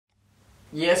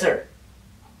Yes, sir.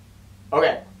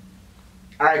 Okay.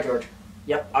 All right, George.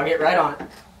 Yep, I'll get right on it.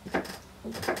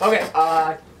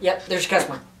 Okay, yep, there's your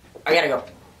customer. I gotta go.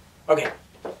 Okay,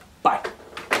 bye.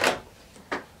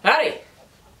 Howdy.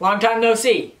 Long time no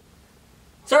see.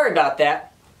 Sorry about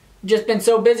that. Just been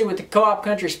so busy with the Co-op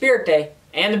Country Spirit Day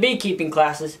and the beekeeping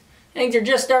classes, things are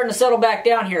just starting to settle back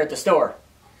down here at the store.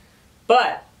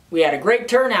 But we had a great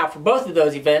turnout for both of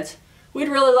those events. We'd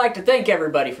really like to thank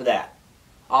everybody for that.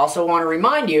 I also want to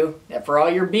remind you that for all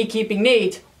your beekeeping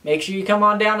needs, make sure you come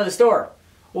on down to the store.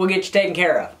 We'll get you taken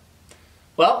care of.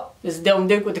 Well, this is Dylan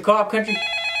Duke with the Co-op Country.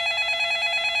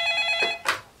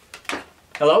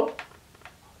 Hello?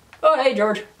 Oh, hey,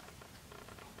 George.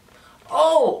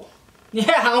 Oh,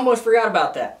 yeah, I almost forgot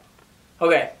about that.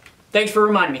 Okay, thanks for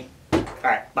reminding me.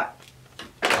 Alright, bye.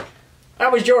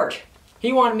 That was George.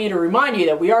 He wanted me to remind you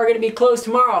that we are going to be closed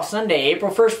tomorrow, Sunday,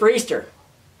 April 1st for Easter.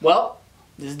 Well,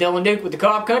 this is Dylan Duke with the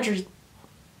Co-op Country.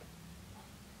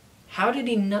 How did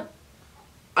he know?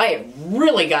 I have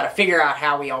really got to figure out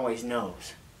how he always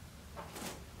knows.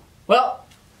 Well,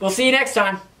 we'll see you next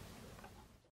time.